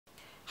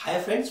Hi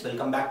friends,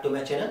 welcome back to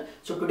my channel.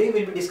 So today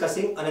we'll be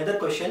discussing another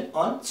question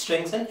on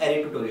strings and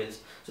array tutorials.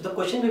 So the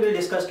question we will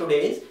discuss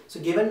today is, so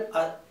given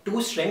two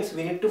strings,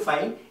 we need to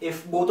find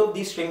if both of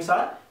these strings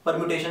are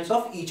permutations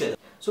of each other.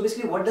 So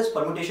basically what does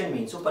permutation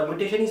mean? So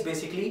permutation is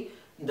basically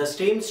the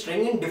same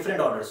string in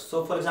different orders.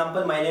 So for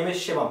example, my name is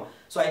Shivam.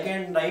 So I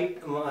can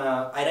write,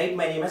 I write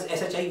my name as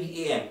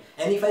Shivam,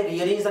 and if I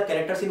rearrange the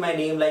characters in my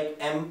name like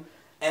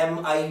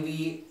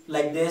M-I-V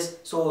like this,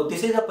 so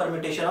this is a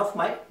permutation of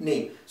my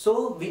name.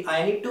 So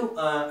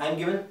I'm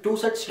given two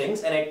such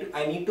strings and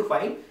I need to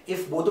find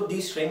if both of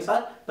these strings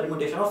are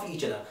permutation of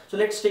each other. So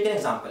let's take an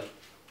example.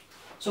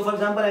 So for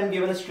example, I am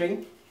given a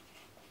string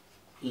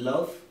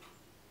love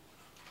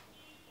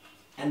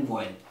and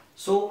voile.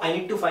 So I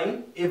need to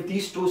find if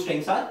these two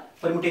strings are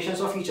permutations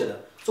of each other.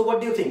 So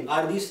what do you think?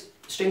 Are these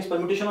strings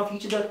permutation of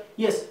each other?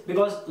 Yes,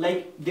 because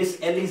like this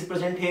L is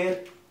present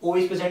here, O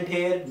is present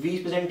here, V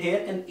is present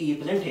here, and E is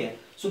present here.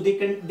 So they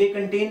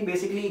contain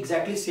basically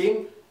exactly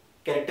same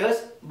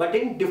characters but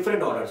in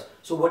different orders.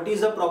 So what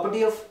is the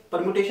property of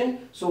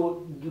permutation?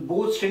 So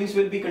both strings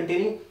will be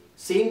containing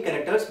same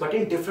characters but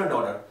in different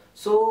order.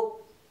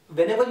 So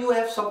whenever you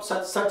have such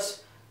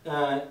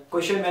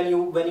question,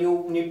 when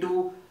you need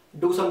to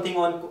do something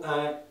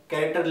on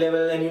character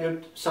level and you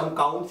need some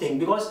count thing,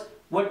 because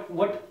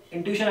what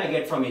intuition I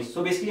get from is,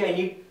 so basically I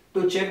need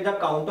to check the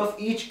count of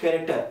each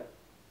character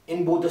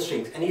in both the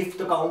strings, and if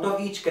the count of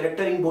each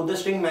character in both the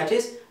string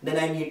matches, then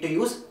I need to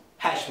use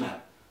hash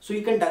map. So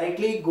you can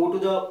directly go to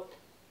the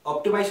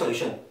optimized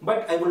solution,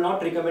 but I will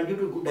not recommend you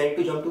to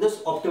directly jump to this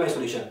optimized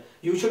solution.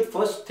 You should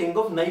first think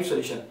of naive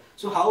solution.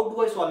 So how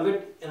do I solve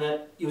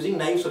it using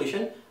naive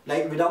solution,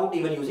 like without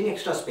even using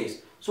extra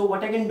space? So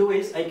what I can do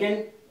is I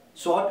can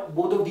sort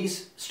both of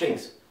these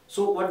strings.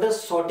 So what does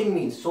sorting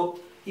mean? So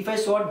if I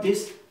sort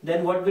this,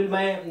 then what will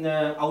my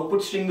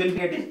output string will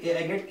get is,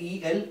 I get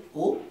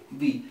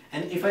ELOV,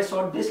 and if I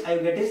sort this, I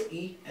get is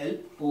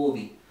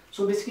ELOV.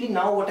 So basically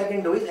now what I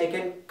can do is I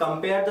can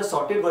compare the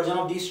sorted version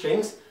of these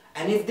strings,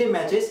 and if they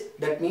matches,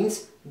 that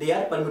means they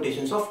are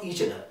permutations of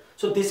each other.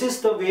 So this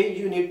is the way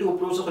you need to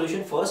approach the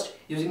solution first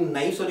using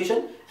naive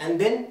solution,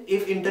 and then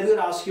if interviewer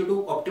asks you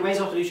to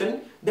optimize a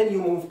solution, then you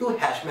move to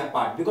hash map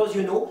part, because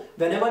you know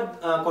whenever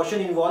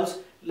question involves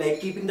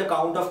like keeping the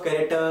count of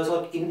characters,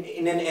 or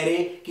in an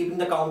array keeping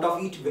the count of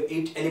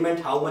each element,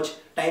 how much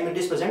time it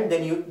is present,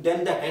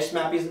 then the hash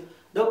map is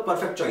the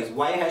perfect choice.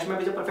 Why hash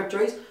map is a perfect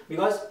choice?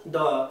 Because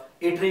the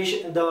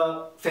iteration,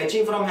 the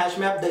fetching from hash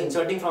map, the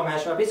inserting from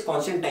hash map is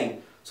constant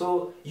time.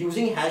 So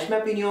using hash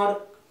map in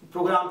your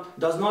program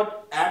does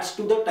not adds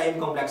to the time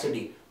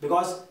complexity,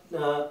 because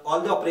all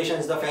the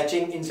operations, the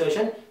fetching,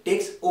 insertion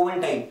takes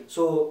over time.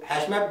 So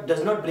hash map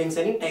does not brings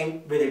any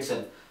time with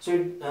itself. So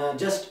it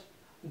just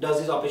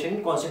does this operation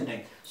in constant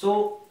time.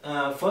 So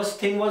first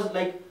thing was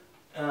like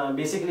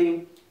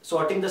basically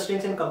sorting the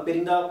strings and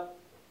comparing the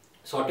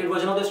sorted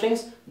version of the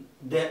strings.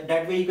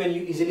 That way you can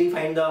easily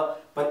find the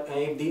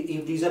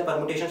if these are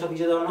permutations of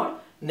each other or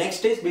not.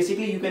 Next is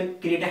basically you can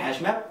create a hash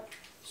map.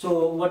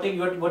 So what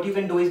you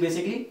can do is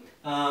basically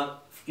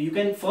you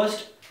can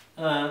first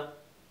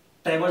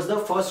traverse the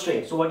first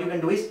string. So what you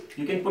can do is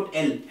you can put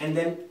L and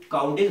then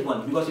count is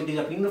 1 because it is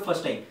occurring the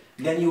first time.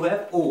 Then you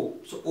have O,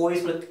 so O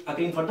is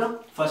occurring for the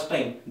first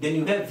time. Then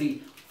you have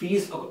V, V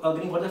is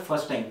occurring for the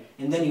first time,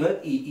 and then you have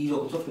E, E is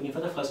also occurring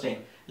for the first time.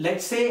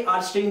 Let's say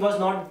our string was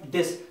not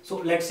this. So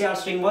let's say our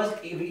string was,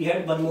 we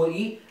had one more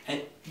E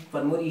and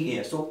one more E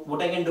here. So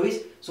what I can do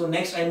is, so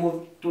next I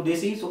move to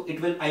this E, so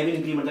I will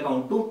increment the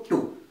count to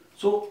 2.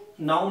 So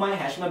now my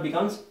hash map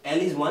becomes L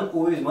is 1,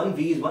 O is 1,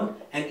 V is 1,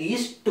 and E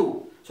is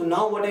 2. So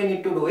now what I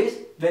need to do is,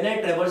 when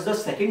I traverse the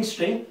second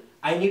string,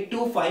 I need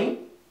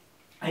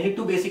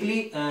to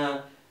basically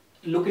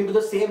look into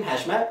the same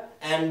hash map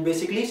and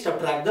basically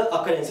subtract the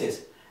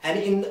occurrences.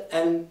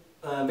 And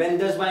when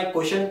does my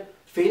question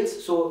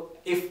fails? So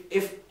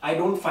if I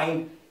don't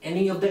find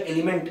any of the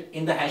element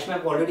in the hash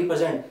map already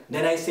present,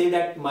 then I say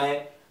that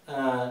my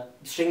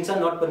strings are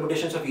not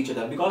permutations of each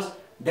other, because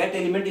that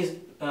element is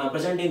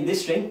present in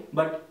this string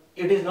but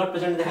it is not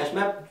present in the hash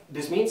map.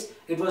 This means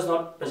it was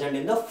not present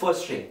in the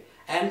first string.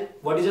 And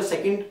what is the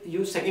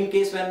second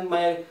case when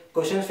my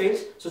question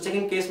fails? So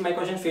second case my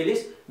question fail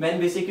is when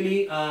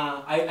basically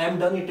I am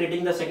done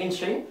iterating the second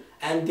string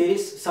and there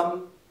is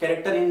some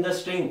character in the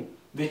string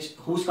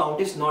whose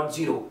count is not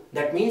 0.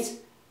 That means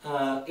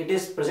it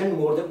is present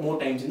more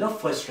times in the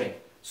first string.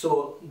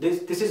 So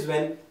this is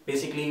when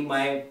basically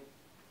my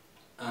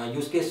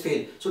use case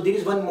fail. So there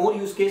is one more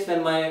use case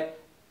when my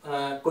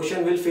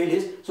question will fail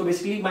is, so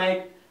basically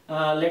my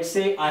let's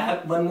say I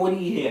have one more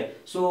E here.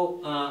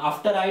 So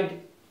after I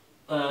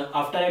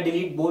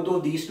delete both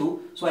of these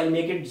two, so I'll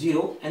make it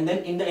 0, and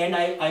then in the end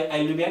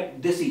I will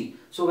get this E.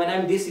 So when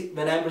I'm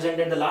present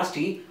at the last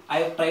E,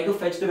 I try to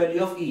fetch the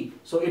value of E.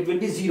 So it will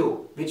be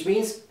 0, which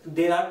means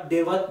there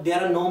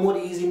are no more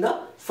E's in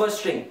the first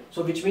string.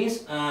 So which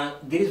means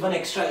there is one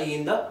extra E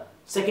in the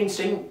second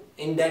string.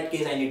 In that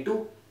case, I need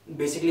to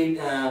basically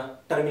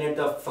terminate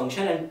the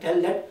function and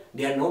tell that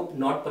they are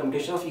not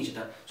permutation of each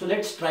other. So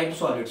let's try to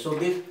solve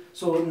it.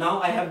 So now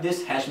I have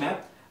this hash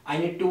map. I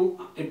need to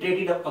iterate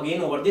it up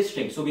again over this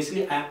string. So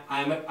basically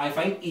I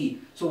find E.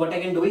 So what I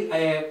can do is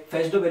I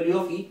fetch the value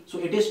of E. So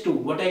it is 2.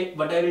 What I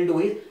will do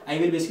is I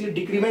will basically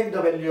decrement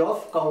the value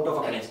of count of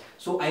occurrence.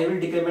 So I will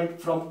decrement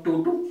from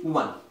 2 to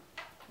 1.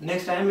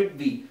 Next I am at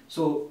V.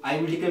 So I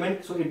will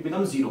decrement, so it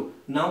becomes 0.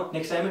 Now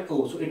next I am at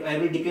O. So I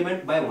will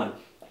decrement by 1.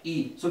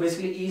 E. So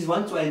basically E is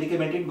 1. So I will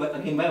decrement it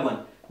again by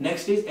 1.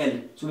 Next is L.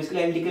 So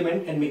basically I will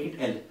decrement and make it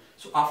L.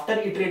 So after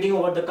iterating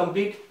over the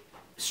complete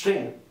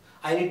string,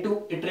 I need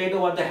to iterate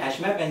over the hash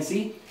map and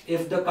see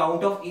if the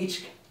count of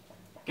each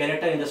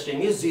character in the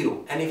string is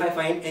 0. And if I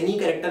find any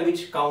character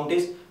which count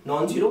is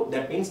non-zero,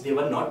 that means they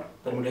were not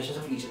permutations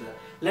of each other.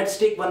 Let's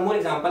take one more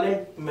example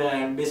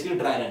and basically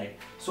dry run it.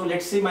 So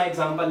let's say my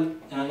example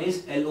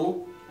is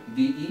LOVE,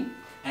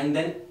 and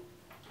then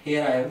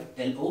here I have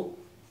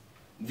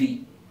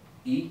LOVEE.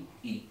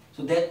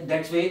 So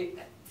that's way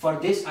for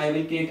this I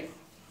will create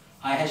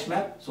a hash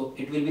map. So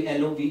it will be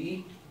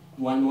LOVE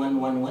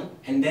 1111,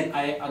 and then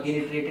I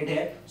again iterate it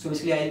here. So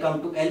basically I will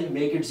come to L,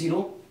 make it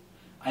 0.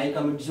 I will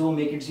come at 0,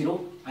 make it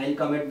 0. I will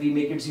come at V,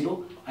 make it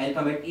 0. I will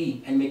come at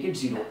E and make it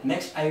 0.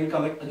 Next I will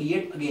come at E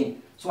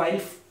again. So I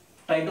will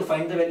try to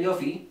find the value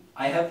of E.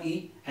 I have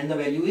E and the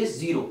value is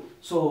 0.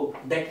 So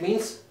that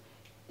means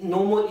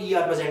no more E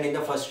are present in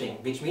the first string,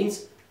 which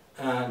means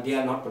they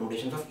are not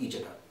permutations of each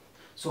other.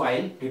 So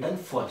I will return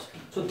false.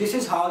 So this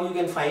is how you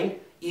can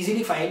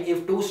easily find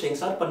if two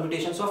strings are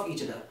permutations of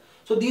each other.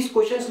 So these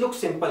questions look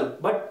simple,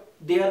 but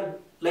they are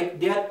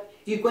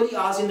equally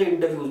asked in the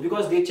interviews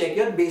because they check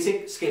your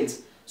basic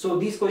skills. So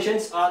these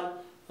questions are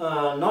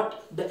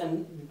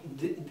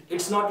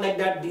it's not like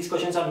that these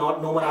questions are no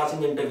more asked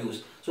in the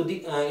interviews. So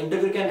the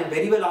interviewer can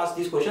very well ask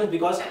these questions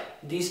because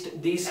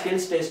these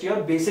skills test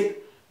your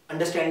basic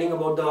understanding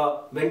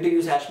about when to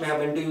use hash map,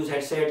 when to use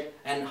headset,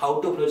 and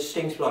how to approach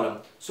strings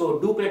problem. So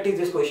do practice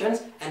these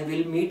questions, and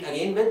we'll meet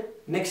again with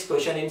next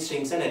question in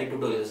strings and array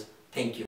tutorials. Thank you.